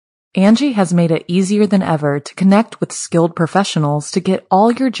Angie has made it easier than ever to connect with skilled professionals to get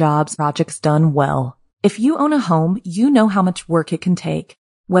all your jobs projects done well. If you own a home, you know how much work it can take,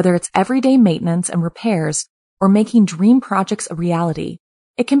 whether it's everyday maintenance and repairs or making dream projects a reality.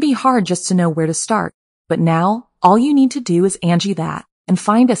 It can be hard just to know where to start, but now all you need to do is Angie that and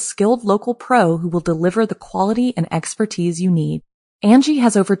find a skilled local pro who will deliver the quality and expertise you need. Angie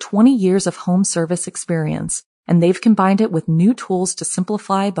has over 20 years of home service experience, and they've combined it with new tools to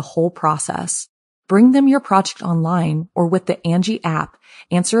simplify the whole process. Bring them your project online or with the Angie app,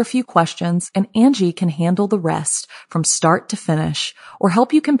 answer a few questions, and Angie can handle the rest from start to finish, or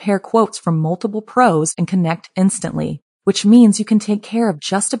help you compare quotes from multiple pros and connect instantly, which means you can take care of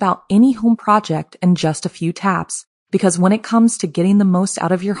just about any home project in just a few taps. Because when it comes to getting the most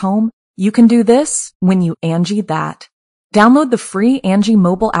out of your home, you can do this when you Angie that. Download the free Angie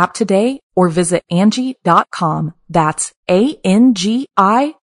mobile app today or visit Angie.com. That's ANGI.com.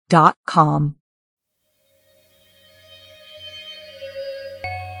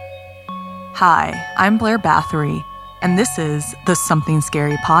 Hi, I'm Blair Bathory, and this is the Something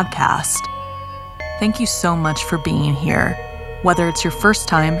Scary podcast. Thank you so much for being here, whether it's your first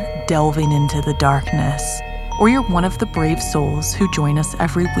time delving into the darkness, or you're one of the brave souls who join us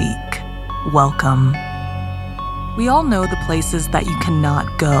every week. Welcome. We all know the places that you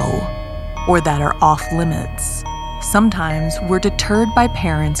cannot go, or that are off limits. Sometimes we're deterred by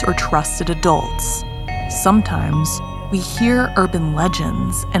parents or trusted adults. Sometimes we hear urban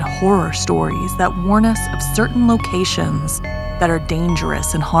legends and horror stories that warn us of certain locations that are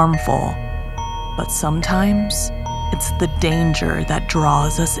dangerous and harmful. But sometimes it's the danger that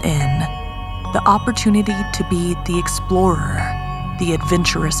draws us in. The opportunity to be the explorer, the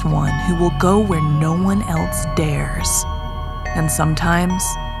adventurous one who will go where no one else dares. And sometimes,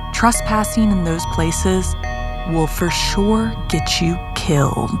 trespassing in those places will for sure get you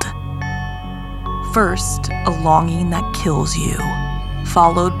killed. First, a longing that kills you,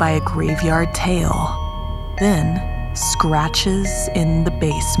 followed by a graveyard tale. Then, scratches in the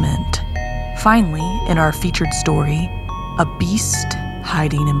basement. Finally, in our featured story, a beast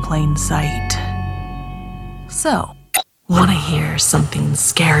hiding in plain sight. So, want to hear something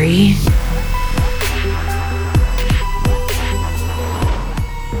scary?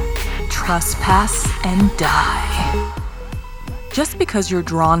 Trespass and die. Just because you're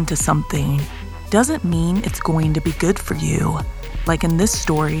drawn to something doesn't mean it's going to be good for you, like in this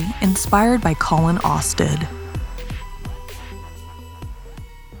story inspired by Colin Austed.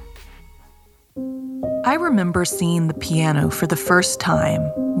 I remember seeing the piano for the first time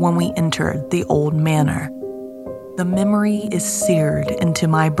when we entered the old manor. The memory is seared into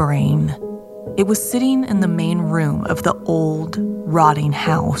my brain. It was sitting in the main room of the old, rotting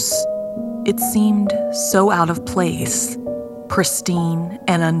house. It seemed so out of place, pristine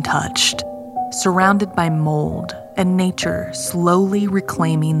and untouched, surrounded by mold and nature slowly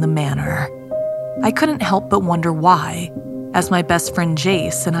reclaiming the manor. I couldn't help but wonder why, as my best friend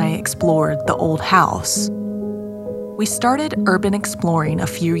Jace and I explored the old house. We started urban exploring a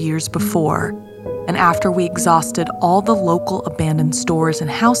few years before, and after we exhausted all the local abandoned stores and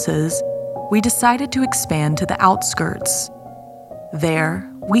houses, we decided to expand to the outskirts. There,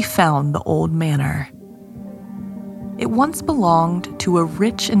 we found the old manor. It once belonged to a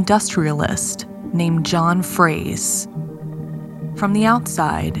rich industrialist named John Fraze. From the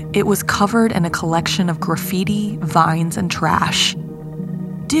outside, it was covered in a collection of graffiti, vines, and trash.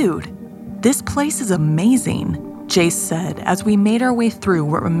 "Dude, this place is amazing," Jace said as we made our way through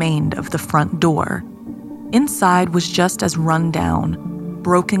what remained of the front door. Inside was just as run down,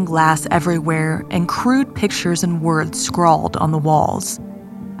 broken glass everywhere, and crude pictures and words scrawled on the walls.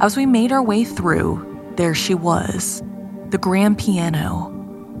 As we made our way through, there she was, the grand piano,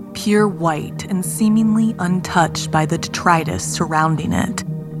 pure white and seemingly untouched by the detritus surrounding it.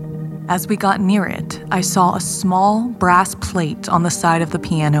 As we got near it, I saw a small brass plate on the side of the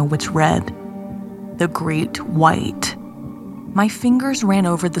piano which read, "The Great White." My fingers ran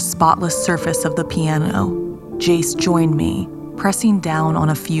over the spotless surface of the piano. Jace joined me, pressing down on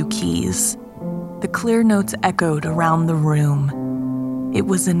a few keys. The clear notes echoed around the room. It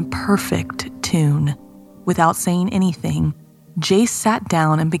was in perfect tune. Without saying anything, Jace sat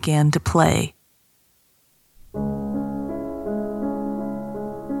down and began to play.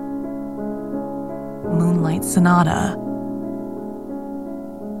 Moonlight Sonata.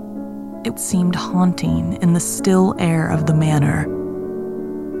 It seemed haunting in the still air of the manor.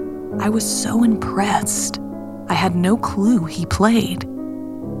 I was so impressed. I had no clue he played.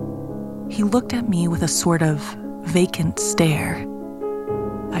 He looked at me with a sort of vacant stare.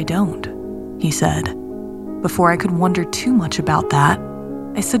 "I don't," he said. Before I could wonder too much about that,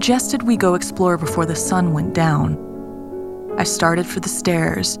 I suggested we go explore before the sun went down. I started for the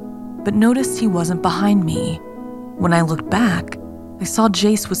stairs, but noticed he wasn't behind me. When I looked back, I saw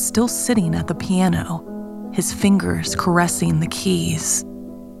Jace was still sitting at the piano, his fingers caressing the keys.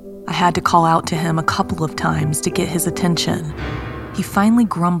 I had to call out to him a couple of times to get his attention. He finally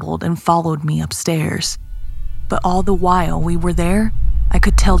grumbled and followed me upstairs. But all the while we were there, I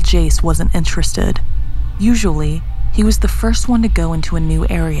could tell Jace wasn't interested. Usually, he was the first one to go into a new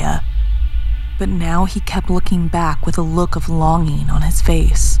area. But now he kept looking back with a look of longing on his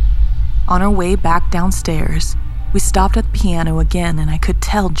face. On our way back downstairs, we stopped at the piano again and I could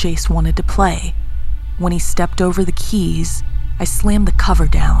tell Jace wanted to play. When he stepped over the keys, I slammed the cover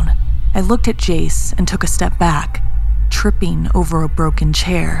down. I looked at Jace and took a step back, tripping over a broken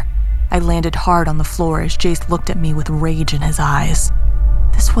chair. I landed hard on the floor as Jace looked at me with rage in his eyes.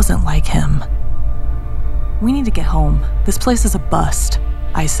 This wasn't like him. "We need to get home. This place is a bust,"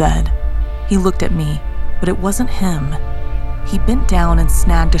 I said. He looked at me, but it wasn't him. He bent down and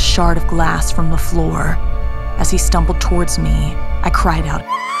snagged a shard of glass from the floor. As he stumbled towards me, I cried out.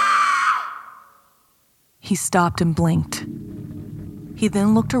 He stopped and blinked. He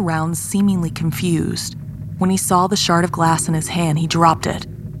then looked around, seemingly confused. When he saw the shard of glass in his hand, he dropped it,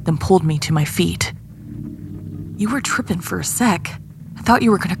 then pulled me to my feet. "You were tripping for a sec. I thought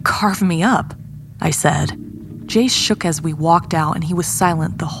you were going to carve me up," I said. Jace shook as we walked out and he was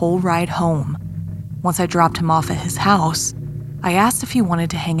silent the whole ride home. Once I dropped him off at his house, I asked if he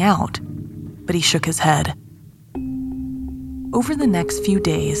wanted to hang out, but he shook his head. Over the next few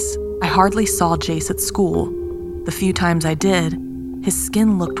days, I hardly saw Jace at school. The few times I did, his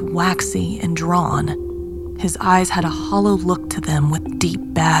skin looked waxy and drawn. His eyes had a hollow look to them with deep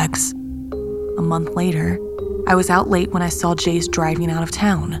bags. A month later, I was out late when I saw Jace driving out of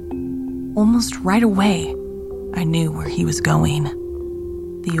town. Almost right away, I knew where he was going.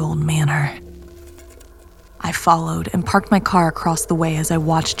 The old manor. I followed and parked my car across the way as I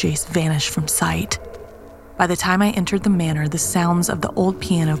watched Jace vanish from sight. By the time I entered the manor, the sounds of the old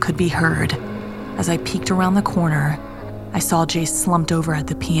piano could be heard. As I peeked around the corner, I saw Jace slumped over at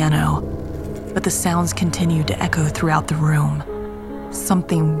the piano, but the sounds continued to echo throughout the room.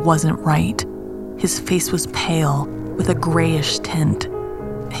 Something wasn't right. His face was pale, with a grayish tint.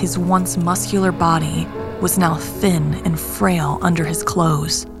 His once muscular body was now thin and frail under his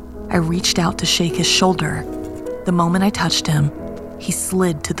clothes. I reached out to shake his shoulder. The moment I touched him, he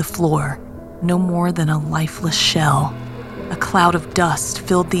slid to the floor, no more than a lifeless shell. A cloud of dust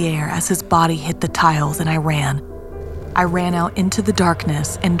filled the air as his body hit the tiles and I ran. I ran out into the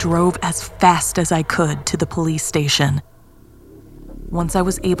darkness and drove as fast as I could to the police station. Once I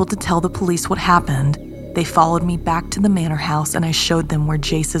was able to tell the police what happened, they followed me back to the manor house and I showed them where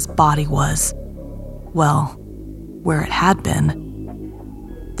Jace's body was. Well, where it had been.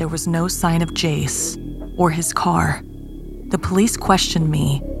 There was no sign of Jace or his car. The police questioned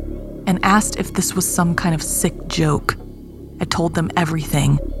me and asked if this was some kind of sick joke. I told them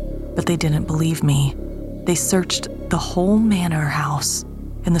everything, but they didn't believe me. They searched the whole manor house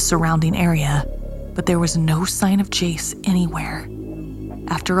and the surrounding area, but there was no sign of Jace anywhere.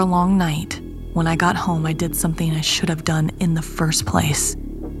 After a long night, when I got home, I did something I should have done in the first place.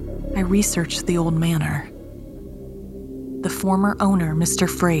 I researched the old manor. The former owner, Mr.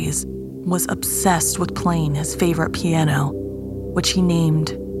 Fraze, was obsessed with playing his favorite piano, which he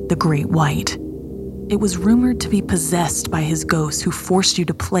named the Great White. It was rumored to be possessed by his ghost who forced you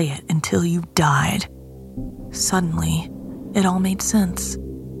to play it until you died. Suddenly, it all made sense.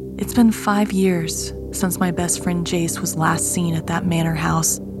 It's been 5 years since my best friend Jace was last seen at that manor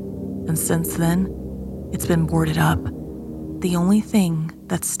house, and since then, it's been boarded up. The only thing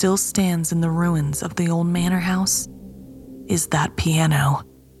that still stands in the ruins of the old manor house is that piano.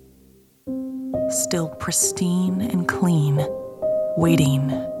 Still pristine and clean,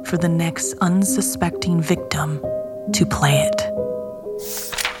 waiting for the next unsuspecting victim to play it.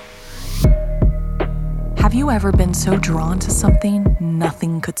 Have you ever been so drawn to something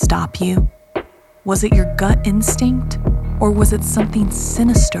nothing could stop you? Was it your gut instinct, or was it something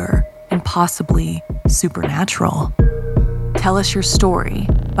sinister and possibly supernatural? Tell us your story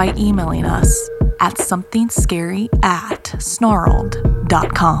by emailing us at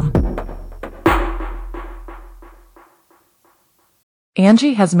somethingscary@snarled.com.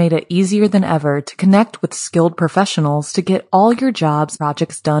 Angie has made it easier than ever to connect with skilled professionals to get all your jobs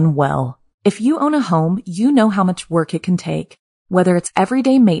projects done well. If you own a home, you know how much work it can take, whether it's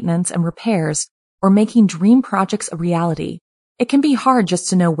everyday maintenance and repairs or making dream projects a reality. It can be hard just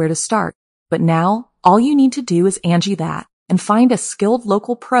to know where to start, but now all you need to do is Angie that and find a skilled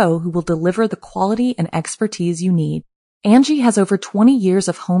local pro who will deliver the quality and expertise you need. Angie has over 20 years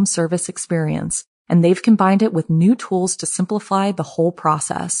of home service experience, and they've combined it with new tools to simplify the whole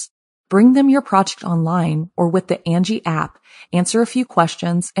process. Bring them your project online or with the Angie app, answer a few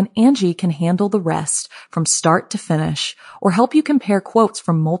questions, and Angie can handle the rest from start to finish, or help you compare quotes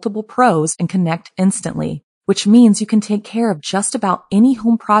from multiple pros and connect instantly, which means you can take care of just about any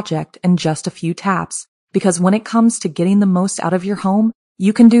home project in just a few taps. Because when it comes to getting the most out of your home,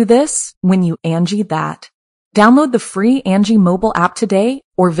 you can do this when you Angie that. Download the free Angie mobile app today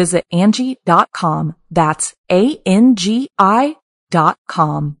or visit Angie.com. That's ANGI.com.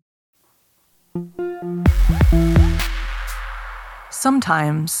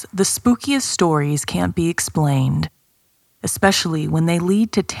 Sometimes the spookiest stories can't be explained, especially when they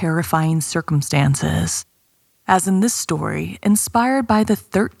lead to terrifying circumstances. As in this story, inspired by the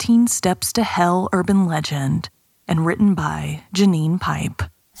 13 Steps to Hell urban legend and written by Janine Pipe.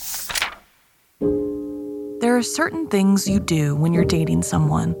 There are certain things you do when you're dating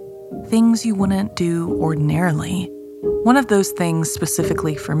someone, things you wouldn't do ordinarily. One of those things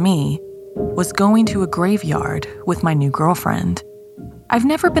specifically for me was going to a graveyard with my new girlfriend. I've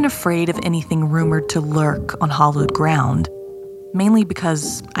never been afraid of anything rumored to lurk on hallowed ground, mainly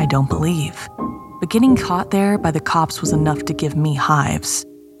because I don't believe. But getting caught there by the cops was enough to give me hives.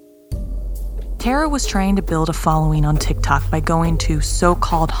 Tara was trying to build a following on TikTok by going to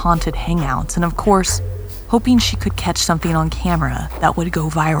so-called haunted hangouts and, of course, hoping she could catch something on camera that would go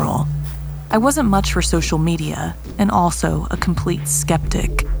viral. I wasn't much for social media and also a complete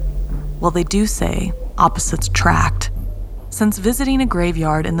skeptic. Well, they do say opposites attract. Since visiting a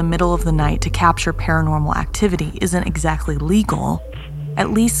graveyard in the middle of the night to capture paranormal activity isn't exactly legal,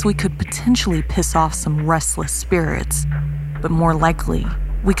 at least we could potentially piss off some restless spirits, but more likely,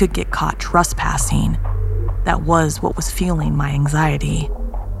 we could get caught trespassing. That was what was fueling my anxiety.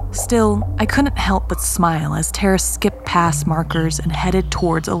 Still, I couldn't help but smile as Tara skipped past markers and headed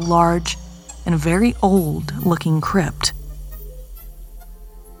towards a large and very old-looking crypt.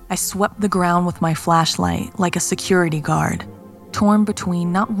 I swept the ground with my flashlight like a security guard, torn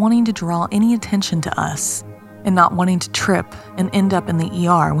between not wanting to draw any attention to us and not wanting to trip and end up in the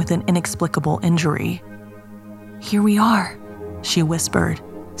ER with an inexplicable injury. "Here we are," she whispered,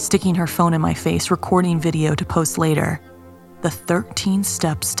 sticking her phone in my face, recording video to post later. "The 13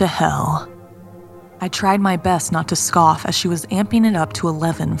 Steps to Hell." I tried my best not to scoff as she was amping it up to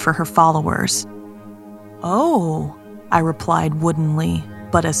 11 for her followers. "Oh," I replied woodenly,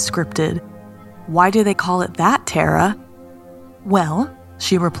 but as scripted. "Why do they call it that, Tara?" "Well,"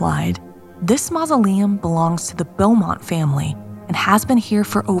 she replied, "this mausoleum belongs to the Beaumont family and has been here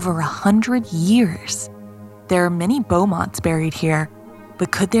for over 100 years. There are many Beaumonts buried here,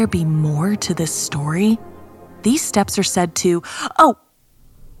 but could there be more to this story? These steps are said to..." "Oh!"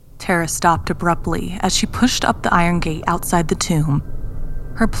 Tara stopped abruptly as she pushed up the iron gate outside the tomb.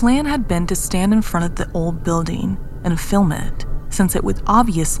 Her plan had been to stand in front of the old building and film it, since it would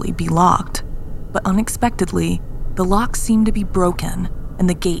obviously be locked. But unexpectedly, the lock seemed to be broken and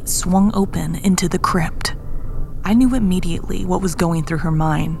the gate swung open into the crypt. I knew immediately what was going through her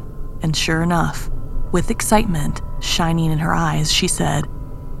mind, and sure enough, with excitement shining in her eyes, she said,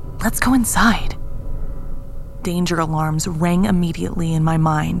 "Let's go inside." Danger alarms rang immediately in my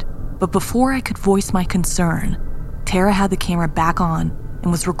mind, but before I could voice my concern, Tara had the camera back on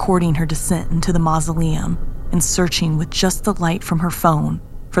and was recording her descent into the mausoleum and searching with just the light from her phone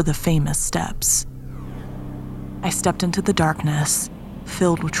for the famous steps. I stepped into the darkness,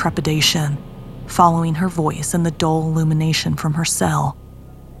 filled with trepidation, following her voice and the dull illumination from her cell.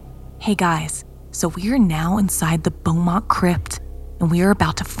 "Hey guys, so we are now inside the Beaumont crypt, and we are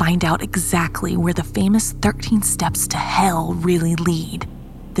about to find out exactly where the famous 13 Steps to Hell really lead.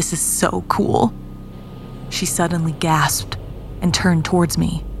 This is so cool." She suddenly gasped and turned towards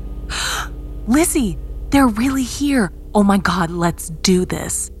me. "Lizzie, they're really here. Oh my God, let's do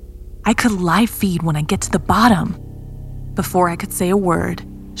this. I could live feed when I get to the bottom." Before I could say a word,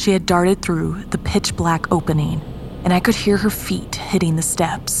 she had darted through the pitch black opening, and I could hear her feet hitting the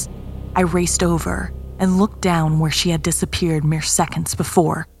steps. I raced over and looked down where she had disappeared mere seconds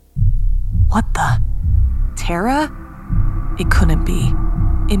before. What the? Tara? It couldn't be.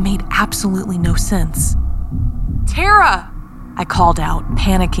 It made absolutely no sense. "Tara!" I called out,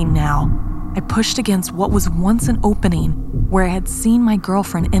 panicking now. I pushed against what was once an opening where I had seen my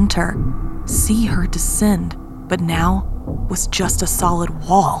girlfriend enter, see her descend, but now was just a solid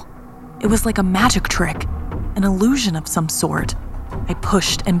wall. It was like a magic trick, an illusion of some sort. I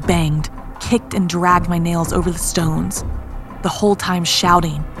pushed and banged, kicked and dragged my nails over the stones, the whole time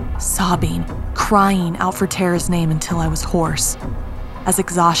shouting, sobbing, crying out for Tara's name until I was hoarse. As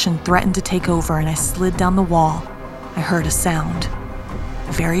exhaustion threatened to take over and I slid down the wall, I I heard a sound,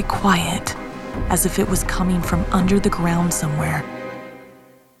 very quiet, as if it was coming from under the ground somewhere.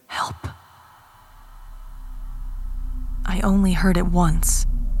 Help. I only heard it once,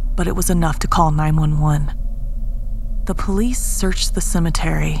 but it was enough to call 911. The police searched the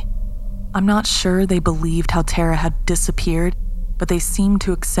cemetery. I'm not sure they believed how Tara had disappeared, but they seemed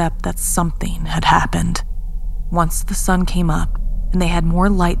to accept that something had happened. Once the sun came up and they had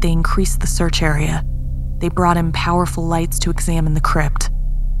more light, they increased the search area. They brought in powerful lights to examine the crypt.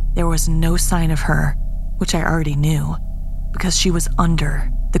 There was no sign of her, which I already knew, because she was under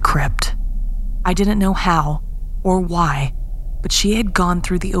the crypt. I didn't know how or why, but she had gone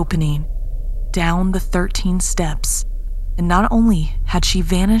through the opening, down the 13 steps, and not only had she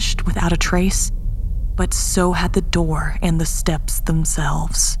vanished without a trace, but so had the door and the steps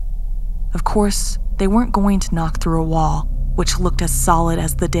themselves. Of course, they weren't going to knock through a wall, which looked as solid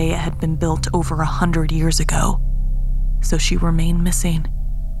as the day it had been built over 100 years ago. So she remained missing,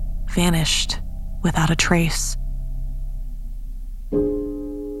 vanished without a trace.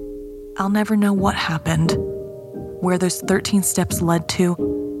 I'll never know what happened, where those 13 steps led to,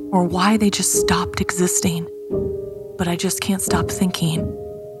 or why they just stopped existing. But I just can't stop thinking,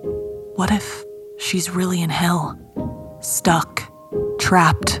 what if she's really in hell, stuck,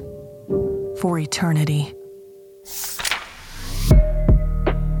 trapped, for eternity?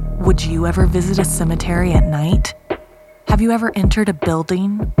 Would you ever visit a cemetery at night? Have you ever entered a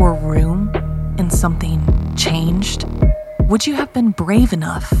building or room and something changed? Would you have been brave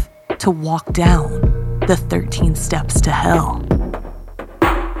enough to walk down the 13 steps to hell?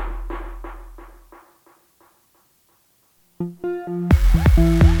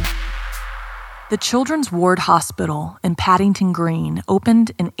 The Children's Ward Hospital in Paddington Green opened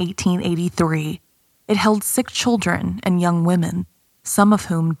in 1883. It held sick children and young women, some of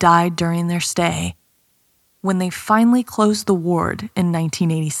whom died during their stay. When they finally closed the ward in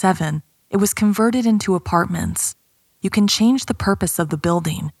 1987, it was converted into apartments. You can change the purpose of the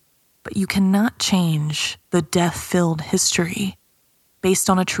building, but you cannot change the death-filled history.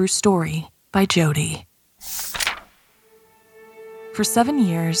 Based on a true story by Jody. For 7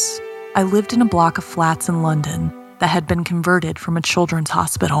 years, I lived in a block of flats in London that had been converted from a children's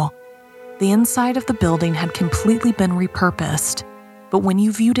hospital. The inside of the building had completely been repurposed, but when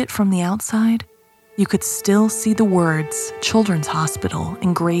you viewed it from the outside, you could still see the words Children's Hospital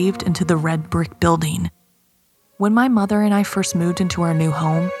engraved into the red brick building. When my mother and I first moved into our new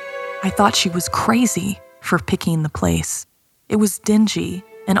home, I thought she was crazy for picking the place. It was dingy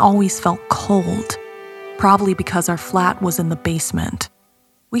and always felt cold, probably because our flat was in the basement.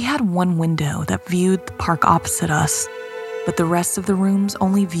 We had one window that viewed the park opposite us, but the rest of the rooms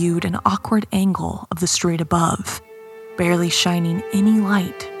only viewed an awkward angle of the street above, barely shining any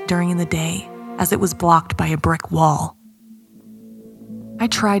light during the day as it was blocked by a brick wall. I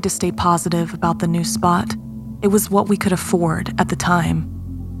tried to stay positive about the new spot. It was what we could afford at the time,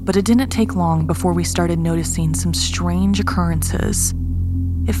 but it didn't take long before we started noticing some strange occurrences.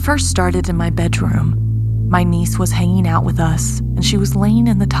 It first started in my bedroom. My niece was hanging out with us, and she was laying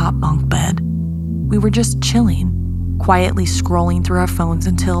in the top bunk bed. We were just chilling, quietly scrolling through our phones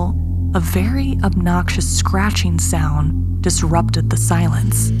until a very obnoxious scratching sound disrupted the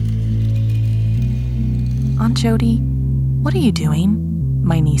silence. "Aunt Jody, what are you doing?"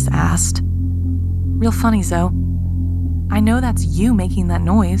 my niece asked. "Real funny, Zoe." "I know that's you making that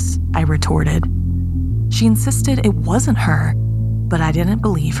noise," I retorted. She insisted it wasn't her, but I didn't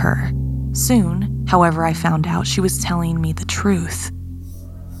believe her. Soon, however, I found out she was telling me the truth.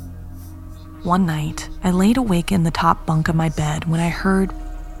 One night, I laid awake in the top bunk of my bed when I heard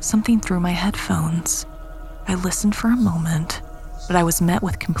something through my headphones. I listened for a moment, but I was met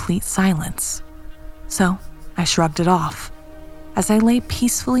with complete silence. So, I shrugged it off. As I lay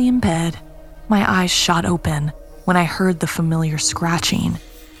peacefully in bed, my eyes shot open when I heard the familiar scratching.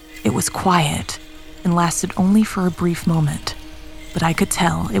 It was quiet and lasted only for a brief moment, but I could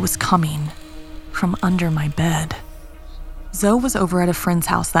tell it was coming from under my bed. Zoe was over at a friend's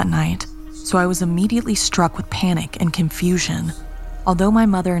house that night, so I was immediately struck with panic and confusion. Although my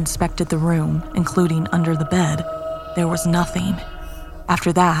mother inspected the room, including under the bed, there was nothing.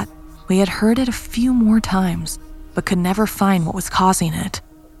 After that, we had heard it a few more times, but could never find what was causing it.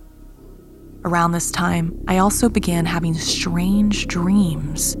 Around this time, I also began having strange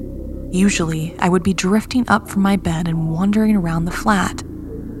dreams. Usually, I would be drifting up from my bed and wandering around the flat.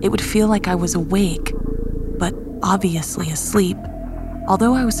 It would feel like I was awake, but obviously asleep.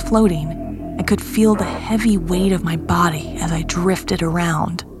 Although I was floating, I could feel the heavy weight of my body as I drifted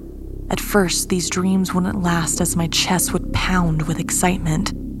around. At first, these dreams wouldn't last as my chest would pound with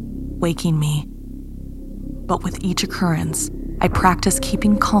excitement, waking me. But with each occurrence, I practiced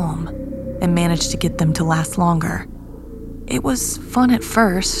keeping calm and managed to get them to last longer. It was fun at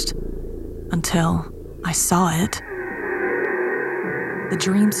first, until I saw it. The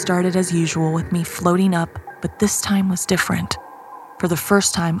dream started as usual with me floating up, but this time was different. For the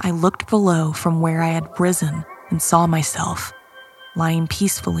first time, I looked below from where I had risen and saw myself, lying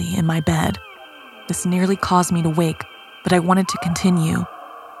peacefully in my bed. This nearly caused me to wake, but I wanted to continue,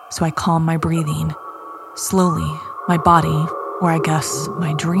 so I calmed my breathing. Slowly, my body, or I guess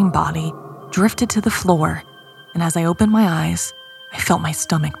my dream body, drifted to the floor, and as I opened my eyes, I felt my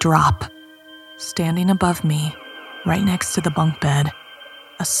stomach drop. Standing above me, right next to the bunk bed,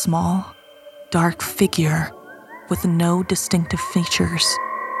 a small, dark figure with no distinctive features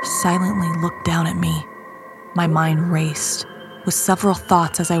silently looked down at me. My mind raced, with several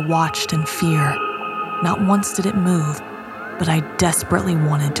thoughts as I watched in fear. Not once did it move, but I desperately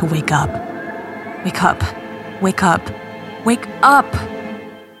wanted to wake up. Wake up, wake up, wake up!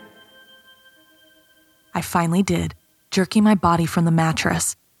 I finally did, jerking my body from the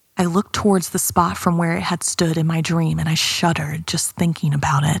mattress. I looked towards the spot from where it had stood in my dream, and I shuddered just thinking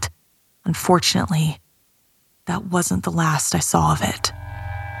about it. Unfortunately, that wasn't the last I saw of it.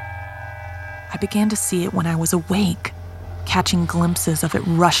 I began to see it when I was awake, catching glimpses of it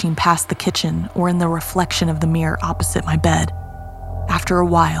rushing past the kitchen or in the reflection of the mirror opposite my bed. After a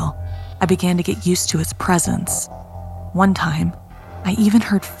while, I began to get used to its presence. One time, I even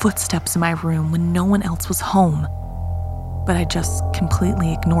heard footsteps in my room when no one else was home, but I just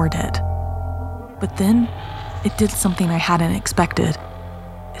completely ignored it. But then, it did something I hadn't expected.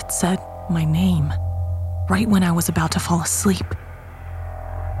 It said my name, right when I was about to fall asleep.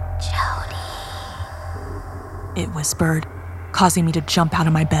 Jody. It whispered, causing me to jump out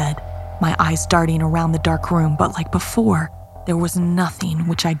of my bed, my eyes darting around the dark room, but like before, there was nothing,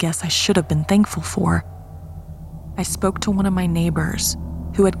 which I guess I should have been thankful for. I spoke to one of my neighbors,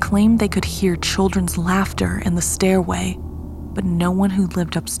 who had claimed they could hear children's laughter in the stairway, but no one who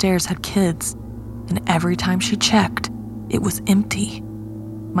lived upstairs had kids, and every time she checked, it was empty.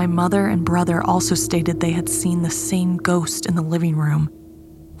 My mother and brother also stated they had seen the same ghost in the living room,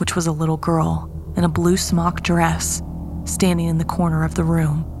 which was a little girl in a blue smock dress, standing in the corner of the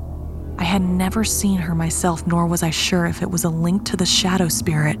room. I had never seen her myself, nor was I sure if it was a link to the shadow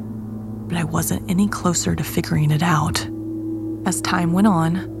spirit, but I wasn't any closer to figuring it out. As time went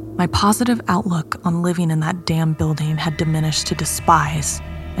on, my positive outlook on living in that damn building had diminished to despise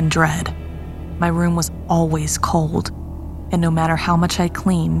and dread. My room was always cold, and no matter how much I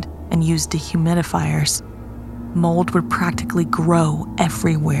cleaned and used dehumidifiers, mold would practically grow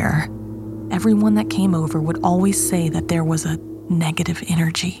everywhere. Everyone that came over would always say that there was a negative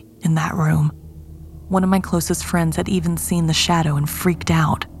energy in that room. One of my closest friends had even seen the shadow and freaked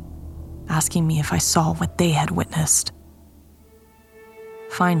out, asking me if I saw what they had witnessed.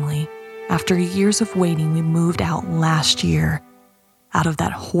 Finally, after years of waiting, we moved out last year, out of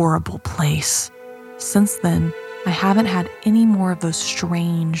that horrible place. Since then, I haven't had any more of those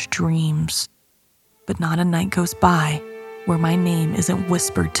strange dreams, but not a night goes by where my name isn't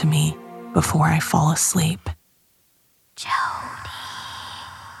whispered to me before I fall asleep. Jody.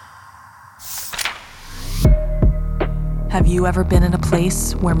 Have you ever been in a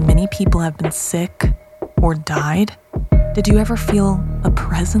place where many people have been sick or died? Did you ever feel a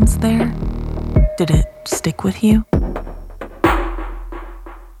presence there? Did it stick with you?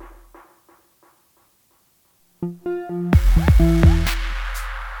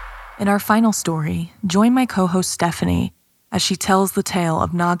 In our final story, join my co-host Stephanie as she tells the tale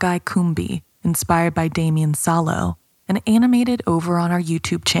of Nagai Kumbi, inspired by Damien Salo, and animated over on our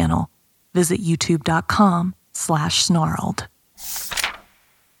YouTube channel. Visit youtube.com/snarled.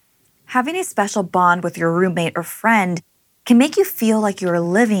 Having a special bond with your roommate or friend can make you feel like you're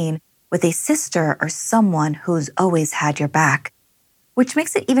living with a sister or someone who's always had your back, which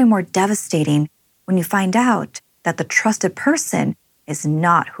makes it even more devastating when you find out that the trusted person is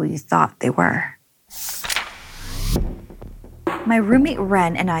not who you thought they were. My roommate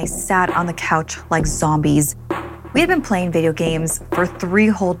Ren and I sat on the couch like zombies. We had been playing video games for 3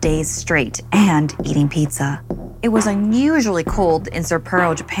 whole days straight and eating pizza. It was unusually cold in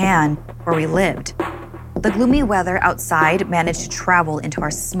Sapporo, Japan, where we lived. The gloomy weather outside managed to travel into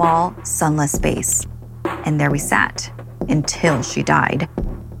our small, sunless space. And there we sat, until she died,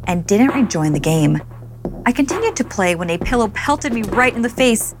 and didn't rejoin the game. I continued to play when a pillow pelted me right in the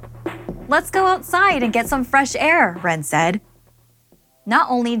face. "Let's go outside and get some fresh air," Ren said. Not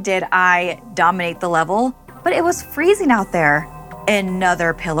only did I dominate the level, but it was freezing out there.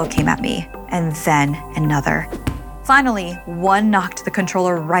 Another pillow came at me, and then another. Finally, one knocked the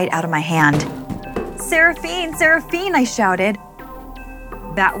controller right out of my hand. "Seraphine, Seraphine," I shouted.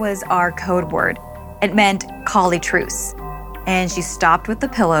 That was our code word. It meant call a truce. And she stopped with the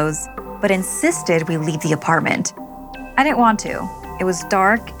pillows, but insisted we leave the apartment. I didn't want to. It was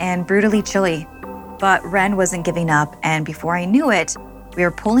dark and brutally chilly. But Ren wasn't giving up, and before I knew it, we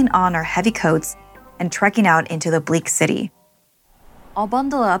were pulling on our heavy coats and trekking out into the bleak city. All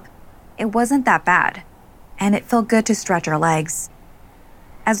bundled up, it wasn't that bad, and it felt good to stretch our legs.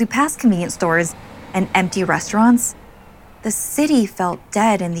 As we passed convenience stores and empty restaurants, the city felt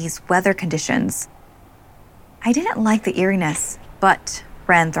dead in these weather conditions. I didn't like the eeriness, but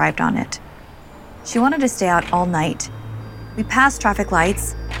Ren thrived on it. She wanted to stay out all night. We passed traffic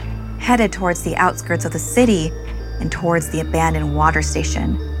lights, headed towards the outskirts of the city and towards the abandoned water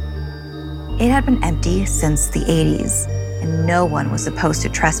station. It had been empty since the 80s, and no one was supposed to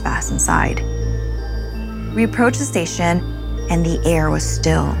trespass inside. We approached the station, and the air was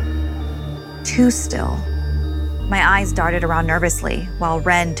still. Too still. My eyes darted around nervously while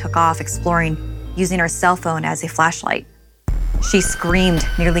Ren took off exploring, using her cell phone as a flashlight. She screamed,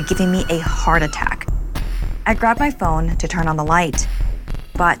 nearly giving me a heart attack. I grabbed my phone to turn on the light,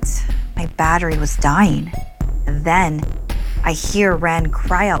 but my battery was dying. Then I hear Ren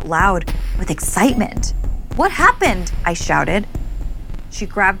cry out loud with excitement. "What happened?" I shouted. She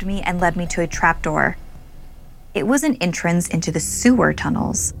grabbed me and led me to a trapdoor. It was an entrance into the sewer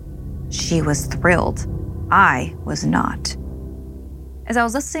tunnels. She was thrilled. I was not. As I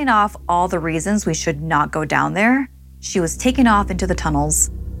was listing off all the reasons we should not go down there, she was taken off into the tunnels.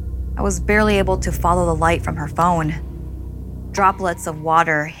 I was barely able to follow the light from her phone. Droplets of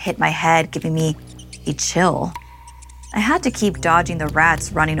water hit my head, giving me a chill. I had to keep dodging the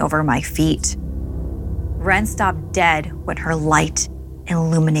rats running over my feet. Ren stopped dead when her light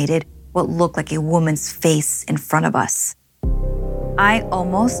illuminated what looked like a woman's face in front of us. I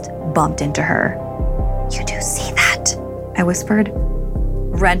almost bumped into her. "You do see that?" I whispered.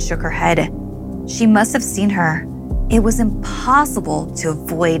 Ren shook her head. She must have seen her. It was impossible to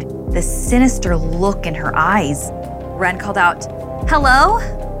avoid the sinister look in her eyes. Ren called out, "Hello?"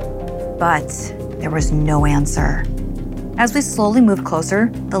 But there was no answer. As we slowly moved closer,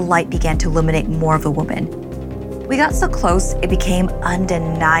 the light began to illuminate more of the woman. We got so close, it became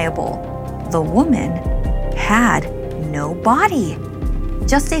undeniable. The woman had no body,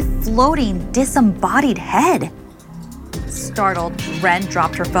 just a floating, disembodied head. Startled, Ren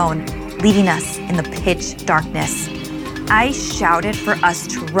dropped her phone, leaving us in the pitch darkness. I shouted for us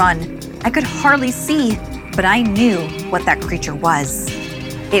to run. I could hardly see, but I knew what that creature was.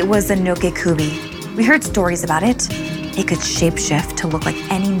 It was a Nokekubi. We heard stories about it. It could shapeshift to look like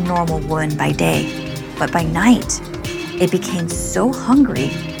any normal woman by day, but by night, it became so hungry,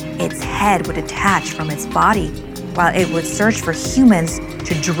 its head would detach from its body while it would search for humans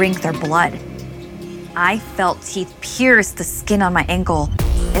to drink their blood. I felt teeth pierce the skin on my ankle.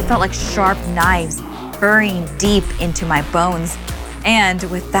 It felt like sharp knives burying deep into my bones. And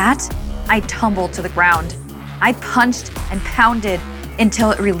with that, I tumbled to the ground. I punched and pounded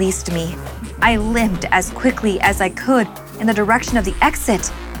until it released me. I limped as quickly as I could in the direction of the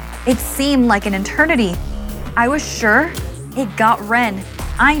exit. It seemed like an eternity. I was sure it got Ren.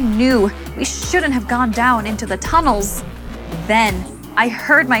 I knew we shouldn't have gone down into the tunnels. Then I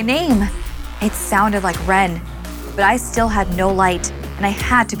heard my name. It sounded like Ren, but I still had no light, and I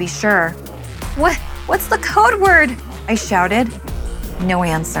had to be sure. What's the code word?" I shouted. No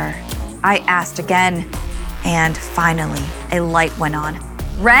answer. I asked again, and finally, a light went on.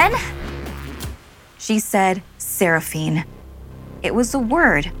 "Ren?" She said Seraphine. It was a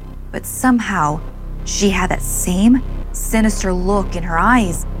word, but somehow she had that same sinister look in her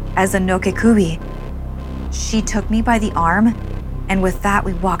eyes as a Nokekubi. She took me by the arm, and with that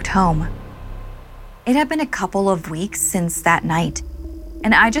we walked home. It had been a couple of weeks since that night,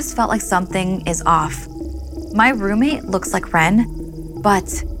 and I just felt like something is off. My roommate looks like Ren,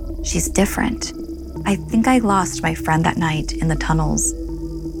 but she's different. I think I lost my friend that night in the tunnels.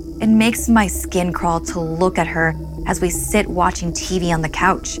 It makes my skin crawl to look at her as we sit watching TV on the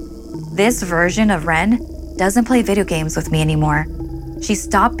couch. This version of Ren doesn't play video games with me anymore. She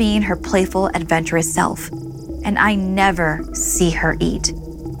stopped being her playful, adventurous self, and I never see her eat.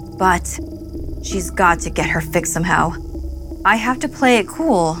 But she's got to get her fix somehow. I have to play it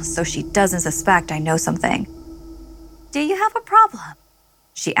cool so she doesn't suspect I know something. "Do you have a problem?"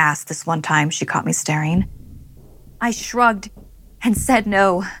 she asked this one time she caught me staring. I shrugged and said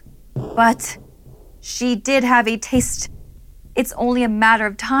no, but she did have a taste. It's only a matter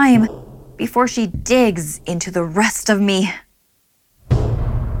of time before she digs into the rest of me.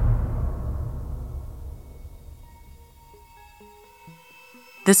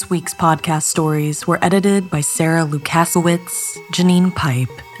 This week's podcast stories were edited by Sarah Lukasiewicz, Janine Pipe,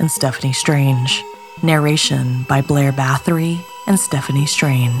 and Stephanie Strange. Narration by Blair Bathory and Stephanie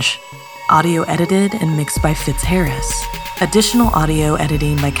Strange. Audio edited and mixed by Fitz Harris. Additional audio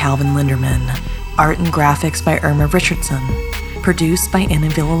editing by Calvin Linderman. Art and graphics by Irma Richardson. Produced by Anna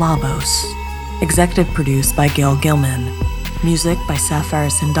Villalobos. Executive produced by Gail Gilman. Music by Sapphire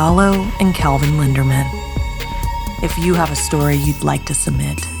Sindalo and Calvin Linderman. If you have a story you'd like to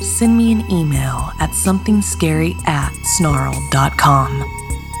submit, send me an email at somethingscary@snarled.com.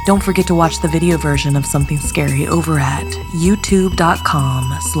 Don't forget to watch the video version of Something Scary over at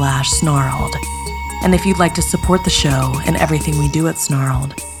youtube.com/snarled. And if you'd like to support the show and everything we do at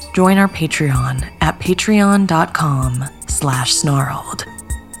Snarled, join our Patreon at patreon.com/snarled.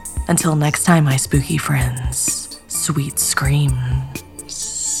 Until next time, my spooky friends, sweet screams.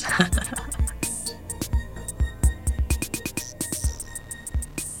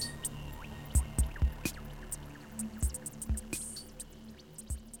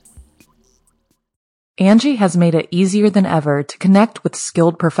 Angie has made it easier than ever to connect with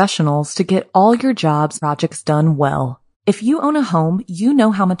skilled professionals to get all your jobs projects done well. If you own a home, you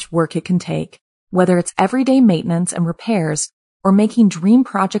know how much work it can take, whether it's everyday maintenance and repairs or making dream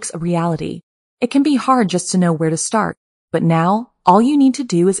projects a reality. It can be hard just to know where to start, but now all you need to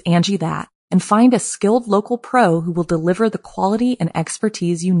do is Angie that and find a skilled local pro who will deliver the quality and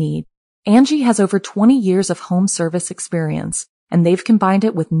expertise you need. Angie has over 20 years of home service experience, and they've combined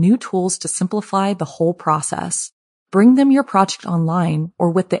it with new tools to simplify the whole process. Bring them your project online or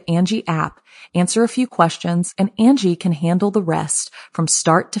with the Angie app, answer a few questions, and Angie can handle the rest from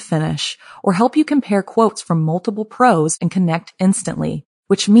start to finish or help you compare quotes from multiple pros and connect instantly,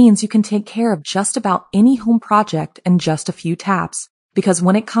 which means you can take care of just about any home project in just a few taps. Because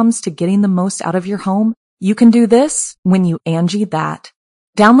when it comes to getting the most out of your home, you can do this when you Angie that.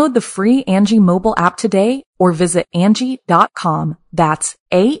 Download the free Angie mobile app today or visit Angie.com. That's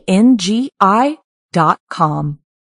ANGI.com.